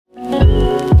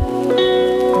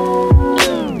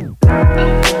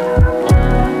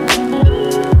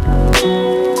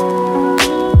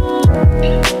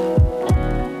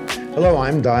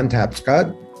John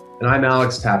Tapscott. And I'm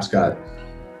Alex Tapscott.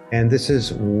 And this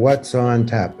is What's on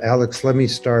Tap. Alex, let me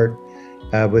start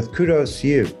with kudos to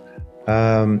you.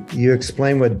 You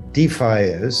explained what DeFi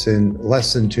is in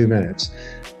less than 2 minutes.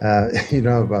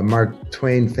 Mark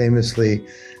Twain famously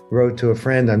wrote to a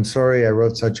friend, "I'm sorry I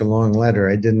wrote such a long letter.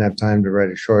 I didn't have time to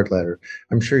write a short letter."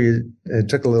 I'm sure it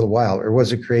took a little while, or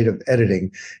was it creative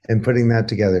editing and putting that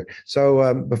together?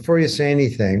 So before you say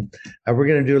anything, we're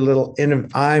going to do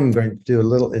I'm going to do a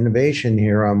little innovation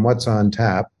here on What's on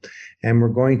Tap, and we're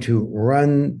going to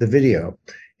run the video.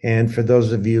 And for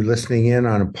those of you listening in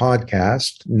on a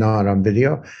podcast, not on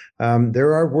video,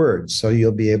 there are words, so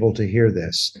you'll be able to hear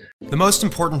this. The most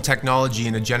important technology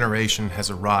in a generation has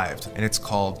arrived, and it's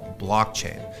called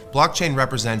blockchain. Blockchain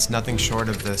represents nothing short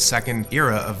of the second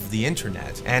era of the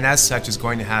internet, and as such is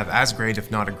going to have as great,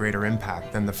 if not a greater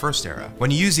impact than the first era.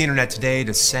 When you use the internet today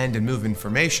to send and move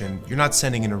information, you're not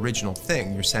sending an original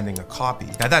thing, you're sending a copy.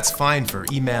 Now that's fine for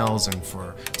emails and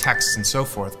for texts and so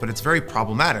forth, but it's very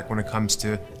problematic when it comes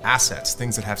to assets,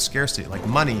 things that have scarcity, like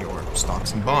money or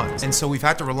stocks and bonds. And so we've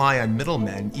had to rely on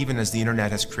middlemen, even as the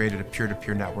internet has created a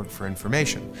peer-to-peer network for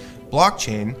information.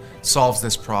 Blockchain solves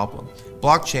this problem.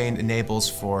 Blockchain enables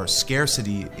for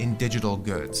scarcity in digital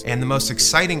goods. And the most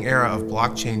exciting era of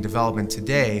blockchain development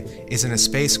today is in a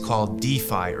space called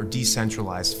DeFi, or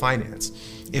decentralized finance.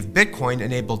 If Bitcoin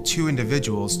enabled two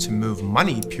individuals to move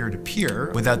money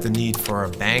peer-to-peer without the need for a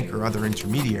bank or other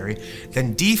intermediary,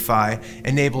 then DeFi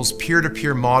enables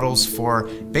peer-to-peer models for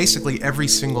basically every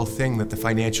single thing that the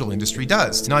financial industry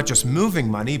does. Not just moving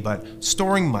money, but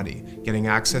storing money, getting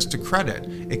access to credit,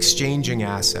 exchanging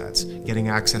assets, getting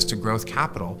access to growth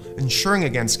capital, insuring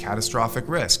against catastrophic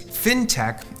risk.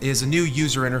 FinTech is a new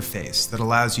user interface that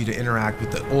allows you to interact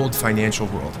with the old financial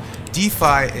world.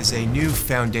 DeFi is a new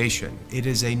foundation. It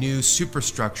is a new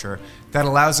superstructure that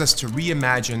allows us to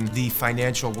reimagine the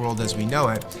financial world as we know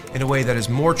it in a way that is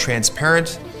more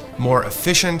transparent, more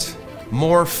efficient,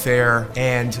 more fair,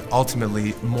 and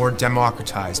ultimately more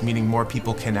democratized, meaning more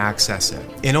people can access it.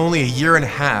 In only a year and a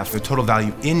half, the total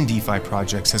value in DeFi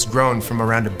projects has grown from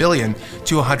around $1 billion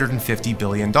to $150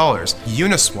 billion.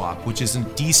 Uniswap, which is a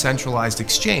decentralized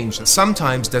exchange that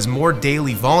sometimes does more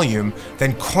daily volume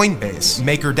than Coinbase,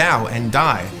 MakerDAO, and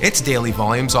DAI. Its daily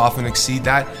volumes often exceed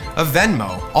that of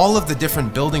Venmo. All of the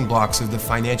different building blocks of the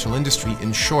financial industry,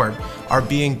 in short, are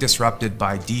being disrupted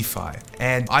by DeFi.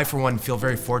 And I, for one, feel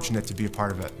very fortunate to be a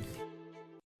part of it.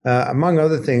 Among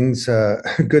other things,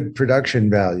 good production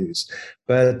values.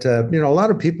 But, a lot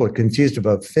of people are confused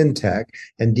about fintech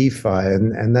and DeFi,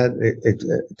 and that it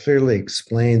clearly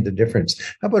explained the difference.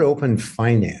 How about open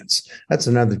finance? That's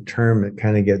another term that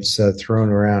kind of gets thrown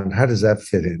around. How does that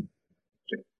fit in?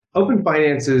 Open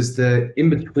finance is the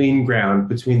in-between ground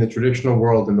between the traditional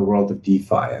world and the world of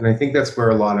DeFi. And I think that's where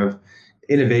a lot of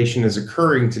innovation is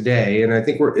occurring today. And I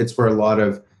think it's where a lot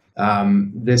of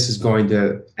this is going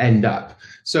to end up.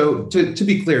 So to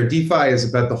be clear, DeFi is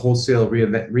about the wholesale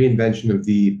reinvention of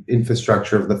the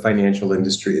infrastructure of the financial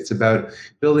industry. It's about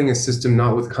building a system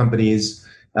not with companies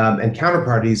and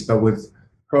counterparties, but with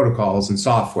protocols and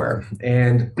software.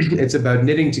 And it's about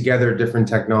knitting together different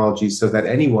technologies so that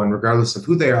anyone, regardless of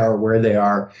who they are or where they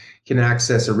are, can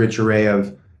access a rich array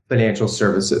of financial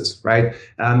services, right?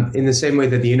 In the same way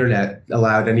that the internet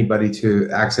allowed anybody to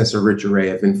access a rich array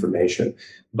of information.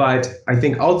 But I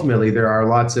think ultimately there are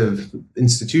lots of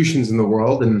institutions in the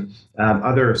world and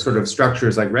other sort of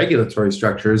structures like regulatory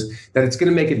structures that it's going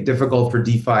to make it difficult for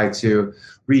DeFi to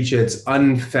reach its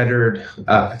unfettered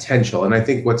potential. And I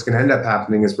think what's going to end up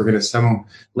happening is we're going to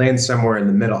land somewhere in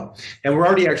the middle. And we're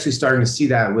already actually starting to see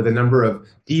that with a number of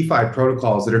DeFi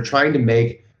protocols that are trying to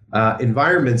make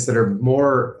environments that are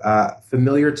more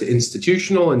familiar to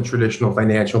institutional and traditional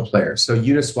financial players. So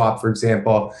Uniswap, for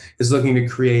example, is looking to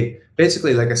create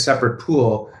basically like a separate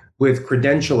pool with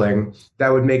credentialing that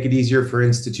would make it easier for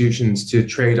institutions to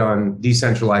trade on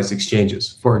decentralized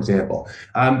exchanges, for example.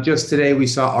 Just today, we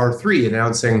saw R3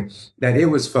 announcing that it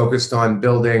was focused on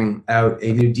building out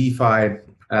a new DeFi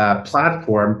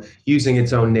platform using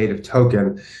its own native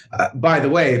token. By the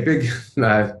way, a big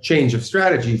change of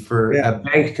strategy for a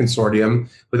bank consortium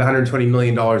with $120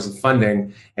 million of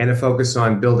funding and a focus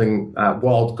on building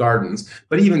walled gardens.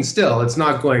 But even still, it's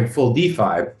not going full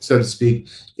DeFi, so to speak.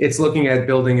 It's looking at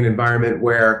building an environment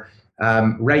where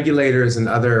regulators and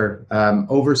other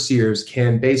overseers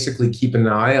can basically keep an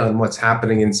eye on what's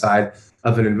happening inside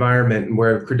of an environment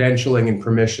where credentialing and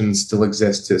permissions still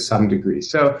exist to some degree.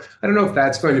 So I don't know if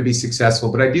that's going to be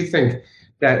successful, but I do think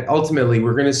that ultimately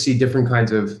we're going to see different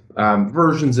kinds of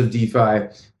versions of DeFi,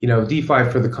 DeFi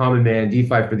for the common man,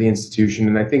 DeFi for the institution.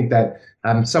 And I think that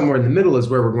somewhere in the middle is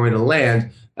where we're going to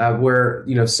land. where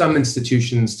some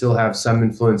institutions still have some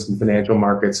influence in financial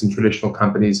markets, and traditional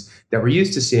companies that we're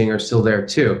used to seeing are still there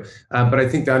too. But I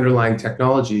think the underlying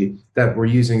technology that we're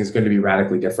using is going to be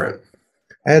radically different.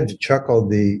 I had to chuckle.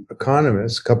 The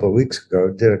Economist a couple of weeks ago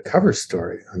did a cover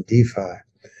story on DeFi.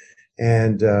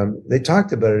 And they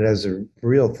talked about it as a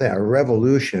real thing, a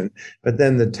revolution. But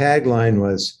then the tagline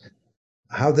was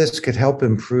how this could help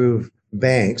improve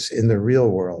banks in the real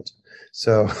world.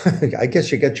 So I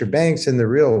guess you got your banks in the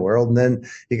real world, and then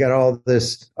you got all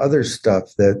this other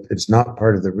stuff that it's not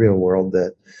part of the real world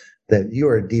that you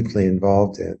are deeply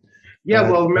involved in. Yeah,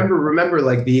 well, remember,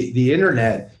 like the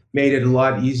internet made it a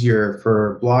lot easier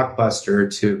for Blockbuster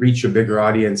to reach a bigger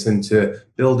audience and to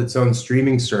build its own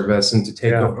streaming service and to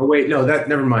take over. Oh, wait, no,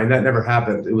 never mind. That never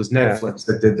happened. It was Netflix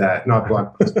that did that, not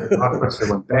Blockbuster. Blockbuster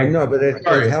went bankrupt. No, but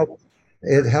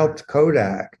it helped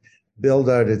Kodak build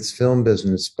out its film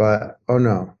business. But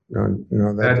no,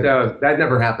 that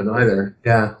never happened either.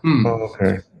 Yeah. Oh,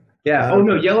 okay. Yeah. Oh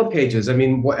no, Yellow Pages. I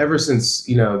mean, ever since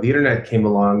the internet came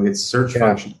along, its search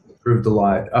function improved a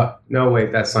lot. Oh, no,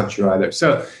 wait, that's not true either.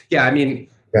 So yeah, I mean,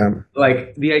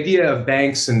 like the idea of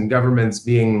banks and governments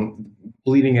being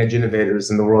bleeding edge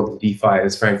innovators in the world of DeFi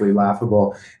is frankly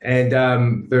laughable. And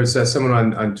there's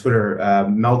someone on Twitter,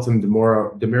 Meltem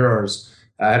Demirors,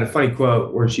 had a funny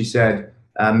quote where she said,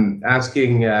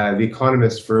 asking The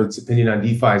Economist for its opinion on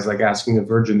DeFi is like asking a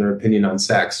virgin their opinion on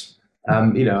sex. I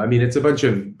mean, it's a bunch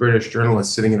of British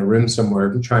journalists sitting in a room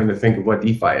somewhere trying to think of what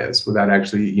DeFi is without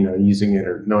actually, using it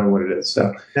or knowing what it is.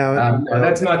 So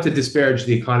that's not to disparage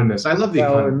The Economist. I love The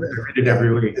Economist. I read it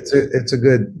every week. It's a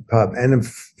good pub. And in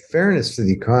fairness to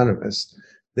The Economist,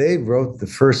 they wrote the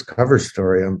first cover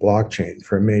story on blockchain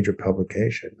for a major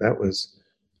publication. That was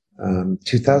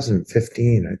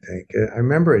 2015, I think. I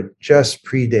remember it just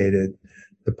predated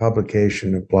the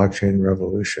publication of Blockchain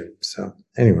Revolution. So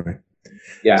anyway.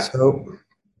 Yeah. So,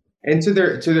 and to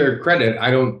their credit,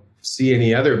 I don't see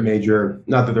any other major,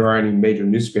 not that there are any major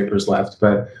newspapers left,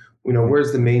 but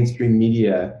where's the mainstream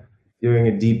media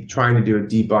trying to do a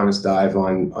deep, honest dive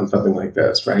on something like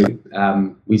this, right?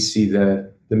 We see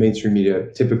the mainstream media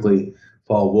typically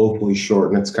fall woefully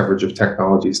short in its coverage of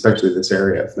technology, especially this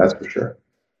area. That's for sure.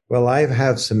 Well, I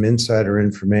have some insider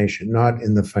information, not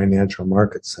in the financial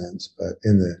market sense, but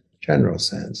in the general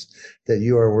sense, that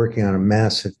you are working on a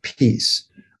massive piece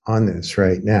on this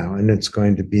right now, and it's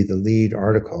going to be the lead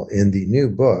article in the new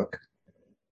book.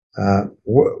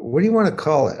 What do you want to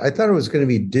call it? I thought it was going to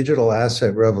be Digital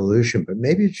Asset Revolution, but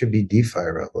maybe it should be DeFi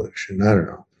Revolution. I don't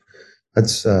know.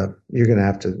 That's you're going to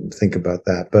have to think about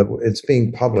that. But it's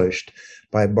being published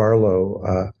by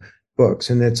Barlow Books,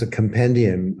 and it's a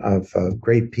compendium of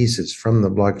great pieces from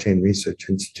the Blockchain Research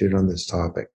Institute on this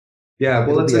topic. Yeah,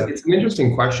 well, it's an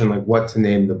interesting question, like what to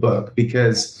name the book,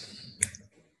 because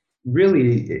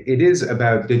really it is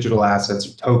about digital assets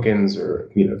or tokens or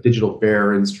digital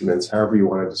bearer instruments, however you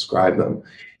want to describe them,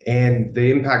 and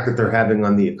the impact that they're having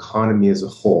on the economy as a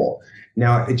whole.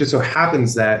 Now, it just so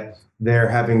happens that they're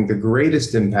having the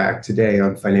greatest impact today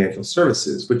on financial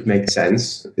services, which makes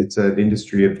sense. It's an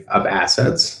industry of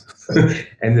assets,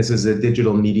 and this is a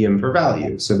digital medium for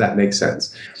value, so that makes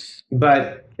sense.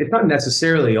 But it's not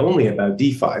necessarily only about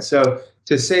DeFi. So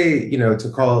to say,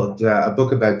 to call it a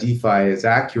book about DeFi is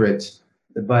accurate,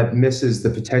 but misses the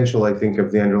potential, I think,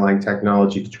 of the underlying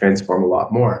technology to transform a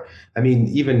lot more. I mean,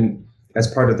 even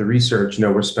as part of the research,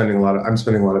 I'm spending a lot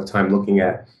of time looking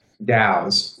at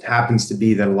DAOs. It happens to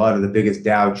be that a lot of the biggest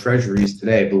DAO treasuries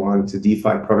today belong to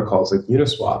DeFi protocols like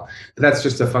Uniswap. But that's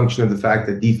just a function of the fact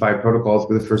that DeFi protocols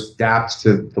were the first dApps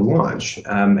to launch.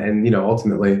 And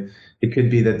ultimately, it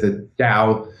could be that the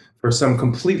DAO, for some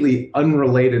completely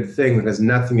unrelated thing that has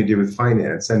nothing to do with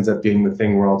finance, ends up being the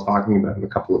thing we're all talking about in a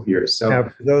couple of years. So, now,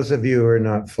 for those of you who are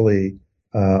not fully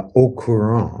au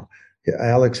courant,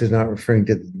 Alex is not referring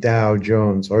to the Dow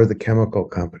Jones or the chemical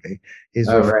company. He's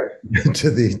referring to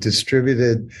the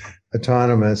Distributed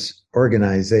Autonomous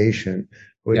Organization,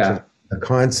 which is a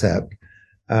concept.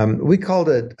 We called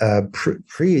it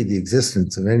pre the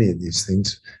existence of any of these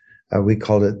things. We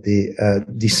called it the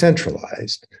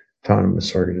Decentralized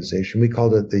Autonomous Organization. We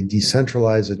called it the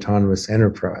Decentralized Autonomous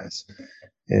Enterprise.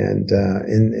 And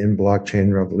in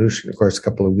Blockchain Revolution, of course, a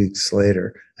couple of weeks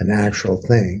later, an actual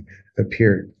thing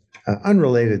appeared,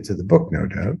 unrelated to the book, no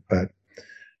doubt. But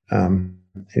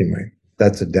anyway,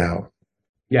 that's a DAO.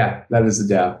 Yeah, that is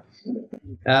a DAO.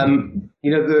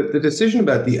 The decision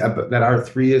about that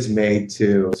R3 is made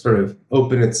to sort of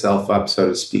open itself up, so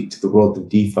to speak, to the world of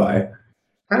DeFi,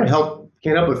 can't help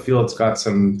but feel it's got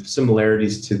some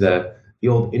similarities to the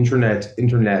old internet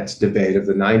debate of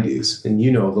the 90s. And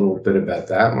you know a little bit about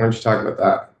that. Why don't you talk about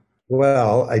that?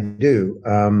 Well, I do.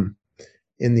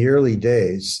 In the early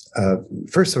days,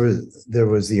 first there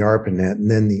was the ARPANET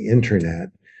and then the internet.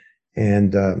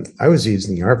 And I was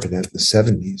using the ARPANET in the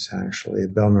 70s, actually,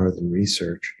 at Bell Northern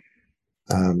Research.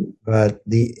 But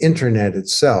the internet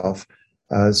itself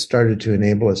started to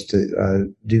enable us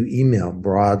to do email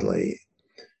broadly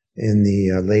in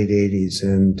the late 80s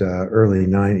and early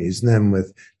 90s. And then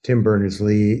with Tim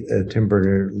Berners-Lee's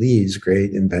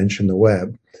great invention, the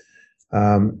web,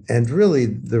 and really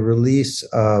the release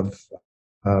of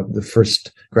the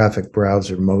first graphic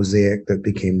browser, Mosaic, that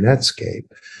became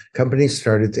Netscape, companies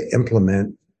started to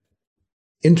implement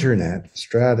internet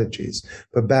strategies.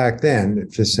 But back then,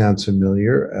 if this sounds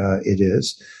familiar, it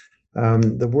is.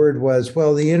 The word was,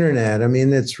 well, the internet, I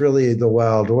mean, it's really the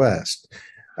Wild West.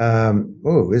 Isn't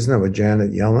that what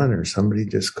Janet Yellen or somebody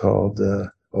just called?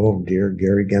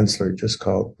 Gary Gensler just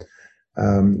called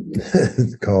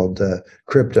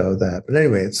crypto that. But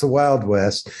anyway, it's the Wild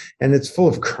West, and it's full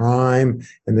of crime,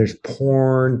 and there's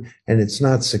porn, and it's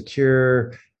not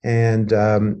secure, and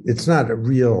it's not a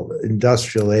real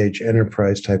industrial age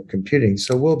enterprise type computing.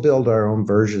 So we'll build our own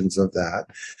versions of that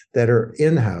are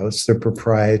in-house, they're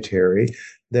proprietary,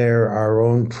 they're our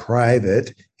own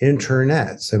private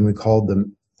internets, and we called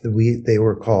them they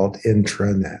were called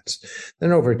intranets.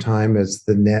 Then over time, as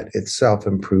the net itself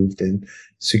improved in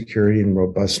security and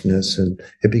robustness, and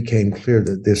it became clear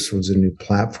that this was a new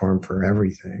platform for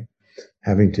everything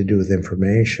having to do with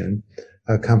information,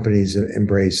 companies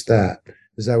embraced that.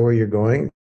 Is that where you're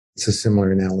going? It's a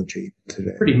similar analogy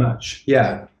today. Pretty much,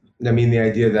 yeah. I mean, the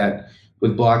idea that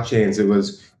with blockchains,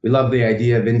 we love the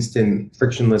idea of instant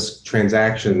frictionless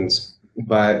transactions,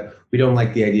 but we don't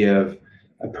like the idea of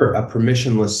a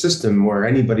permissionless system where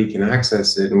anybody can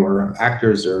access it and where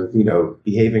actors are,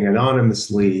 behaving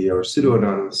anonymously or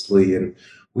pseudo-anonymously, and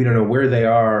we don't know where they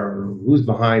are or who's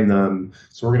behind them.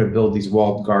 So we're going to build these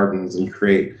walled gardens and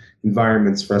create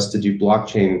environments for us to do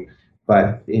blockchain,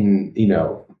 but in,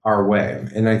 our way.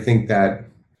 And I think that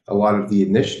a lot of the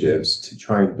initiatives to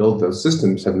try and build those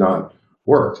systems have not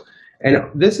worked. And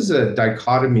this is a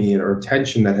dichotomy or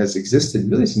tension that has existed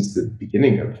really since the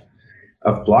beginning of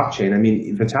blockchain. I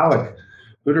mean, Vitalik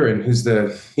Buterin, who's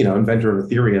the inventor of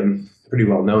Ethereum, pretty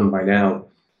well known by now,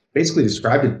 basically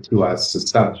described it to us as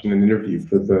such in an interview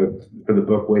for the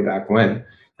book way back when,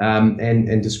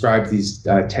 and described these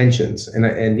tensions. And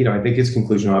I think his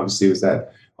conclusion obviously was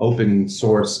that open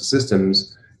source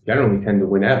systems generally tend to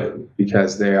win out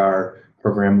because they are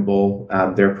programmable,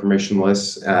 they're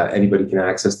permissionless, anybody can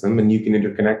access them, and you can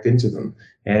interconnect into them.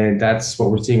 And that's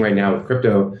what we're seeing right now with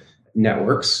crypto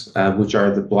networks, which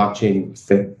are the blockchain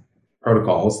fit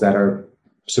protocols that are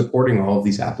supporting all of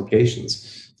these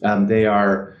applications. They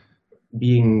are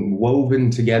being woven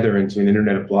together into an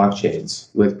internet of blockchains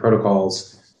with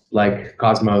protocols like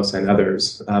Cosmos and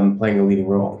others playing a leading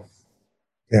role.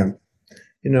 Yeah.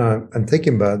 I'm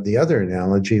thinking about the other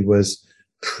analogy was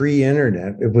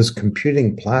pre-internet. It was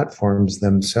computing platforms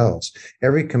themselves.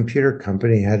 Every computer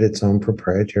company had its own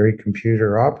proprietary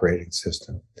computer operating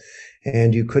system.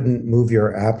 And you couldn't move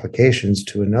your applications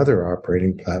to another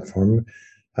operating platform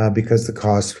because the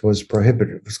cost was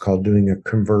prohibitive. It was called doing a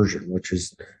conversion, which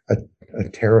is a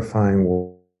terrifying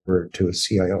word to a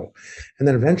CIO. And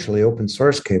then eventually open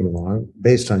source came along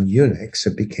based on Unix.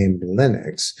 It became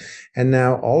Linux. And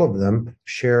now all of them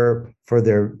share for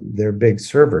their big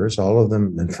servers, all of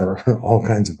them, and for all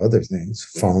kinds of other things,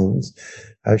 phones,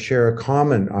 share a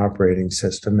common operating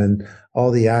system. And all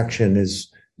the action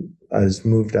is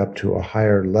moved up to a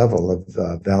higher level of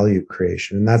value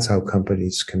creation. And that's how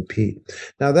companies compete.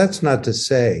 Now, that's not to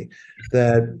say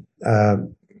that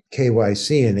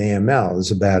KYC and AML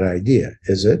is a bad idea,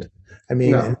 is it? I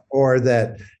mean, no. Or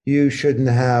that you shouldn't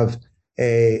have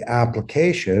a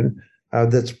application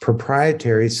that's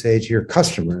proprietary, say, to your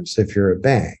customers if you're a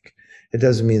bank. It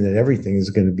doesn't mean that everything is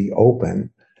going to be open.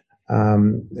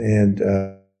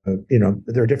 There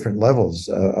are different levels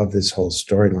of this whole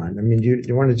storyline. I mean, do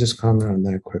you want to just comment on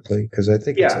that quickly? Because I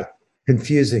think it's a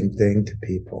confusing thing to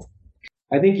people.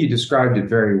 I think you described it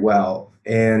very well.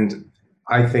 And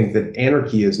I think that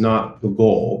anarchy is not the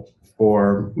goal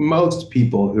for most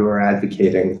people who are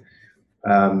advocating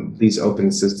these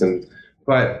open systems.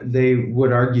 But they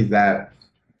would argue that,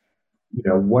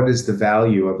 what is the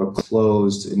value of a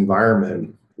closed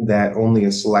environment that only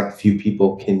a select few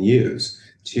people can use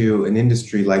to an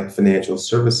industry like financial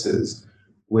services,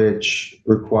 which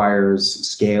requires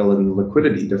scale and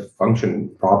liquidity to function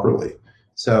properly.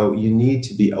 So you need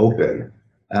to be open,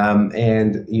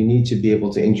 and you need to be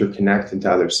able to interconnect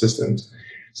into other systems.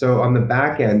 So on the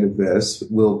back end of this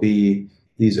will be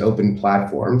these open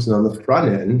platforms. And on the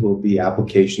front end will be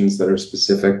applications that are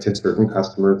specific to certain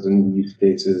customers and use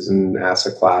cases and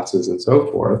asset classes and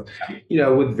so forth,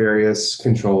 with various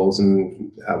controls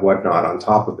and whatnot on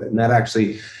top of it. And that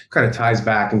actually kind of ties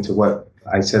back into what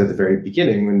I said at the very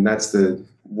beginning, and that's the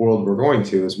world we're going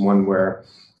to, is one where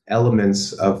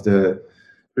elements of the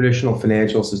traditional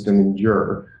financial system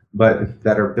endure, but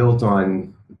that are built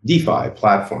on DeFi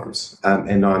platforms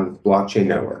and on blockchain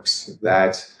networks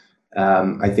that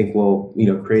I think will,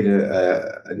 create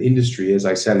an industry, as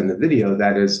I said in the video,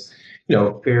 that is,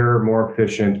 fairer, more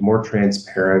efficient, more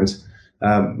transparent,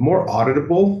 more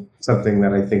auditable, something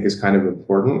that I think is kind of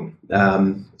important,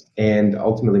 and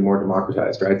ultimately more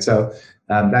democratized, right? So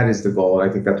that is the goal. I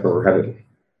think that's where we're headed.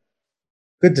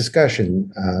 Good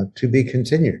discussion to be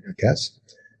continued, I guess.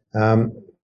 I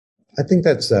think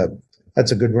that's a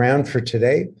good round for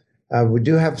today. We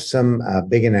do have some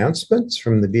big announcements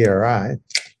from the BRI.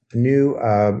 A new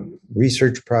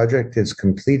research project is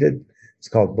completed. It's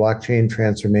called Blockchain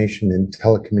Transformation in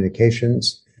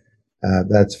Telecommunications.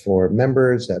 That's for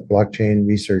members at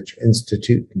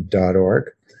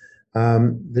blockchainresearchinstitute.org.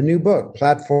 The new book,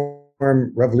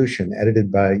 Platform Revolution,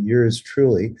 edited by yours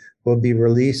truly, will be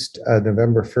released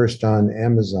November 1st on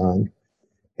Amazon.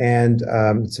 And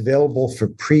it's available for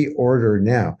pre-order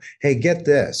now. Hey, get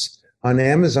this. On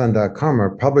Amazon.com, our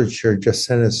publisher just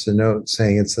sent us a note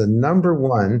saying it's the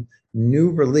 #1 new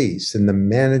release in the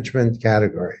management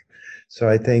category. So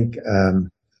I think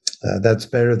that's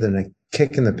better than a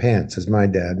kick in the pants, as my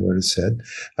dad would have said.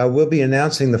 We'll be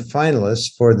announcing the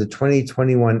finalists for the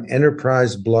 2021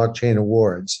 Enterprise Blockchain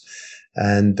Awards.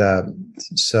 And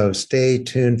so stay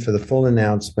tuned for the full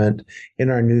announcement in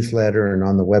our newsletter and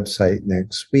on the website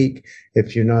next week.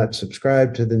 If you're not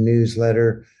subscribed to the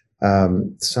newsletter,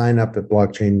 sign up at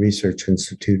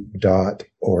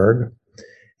blockchainresearchinstitute.org.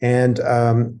 And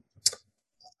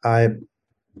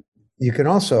you can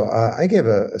also, I gave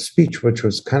a speech, which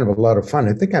was kind of a lot of fun.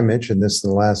 I think I mentioned this in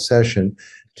the last session,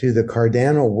 to the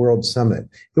Cardano World Summit.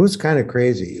 It was kind of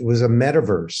crazy. It was a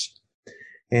metaverse.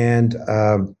 And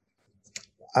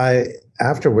I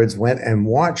afterwards went and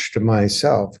watched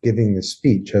myself giving the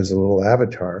speech as a little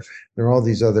avatar. There are all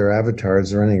these other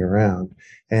avatars running around.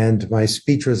 And my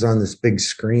speech was on this big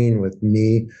screen with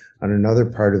me on another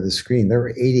part of the screen. There were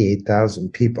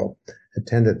 88,000 people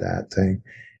attended that thing.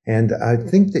 And I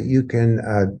think that you can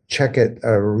check it,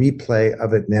 a replay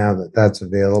of it now that's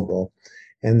available.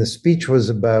 And the speech was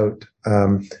about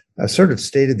a sort of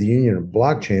state of the union of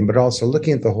blockchain, but also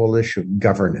looking at the whole issue of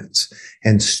governance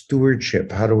and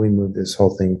stewardship. How do we move this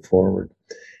whole thing forward?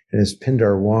 And as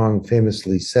Pindar Wong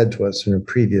famously said to us in a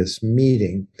previous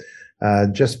meeting,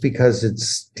 just because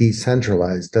it's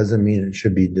decentralized doesn't mean it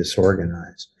should be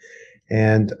disorganized.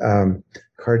 And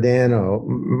Cardano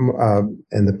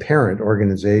and the parent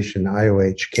organization,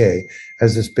 IOHK,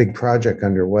 has this big project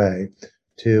underway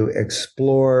to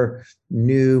explore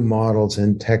new models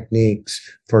and techniques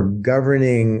for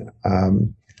governing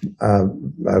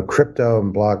crypto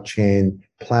and blockchain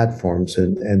platforms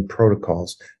and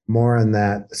protocols. More on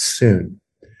that soon.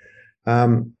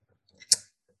 I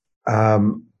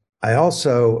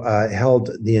also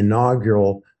held the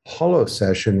inaugural Holo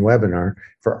Session webinar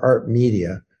for Art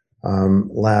Media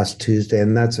last Tuesday,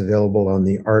 and that's available on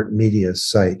the Art Media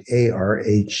site,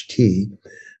 ARHT.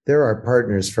 They're our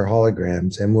partners for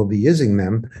holograms, and we'll be using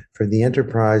them for the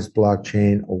Enterprise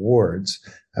Blockchain Awards,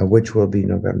 which will be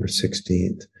November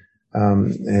 16th.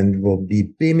 And we'll be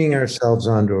beaming ourselves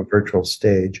onto a virtual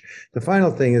stage. The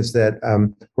final thing is that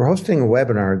we're hosting a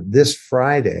webinar this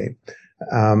Friday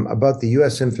about the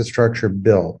U.S. infrastructure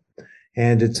bill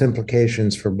and its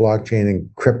implications for blockchain and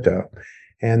crypto.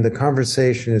 And the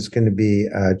conversation is going to be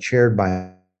chaired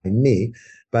by me,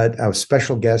 but our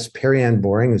special guest, Perry-Ann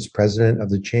Boring, is president of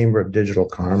the Chamber of Digital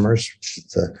Commerce, which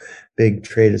is a big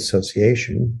trade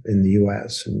association in the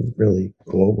U.S. and really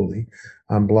globally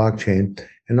on blockchain.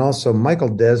 And also Michael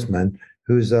Desmond,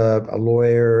 who's a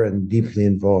lawyer and deeply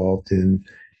involved in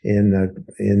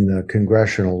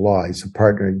congressional law. He's a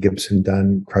partner at Gibson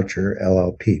Dunn Crutcher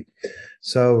LLP.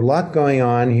 So a lot going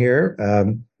on here.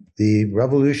 The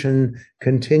revolution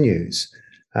continues.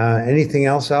 Anything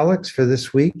else, Alex, for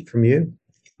this week from you?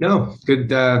 No,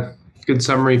 good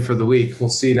summary for the week. We'll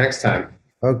see you next time.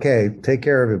 Okay, take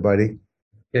care, everybody.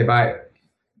 Okay, bye.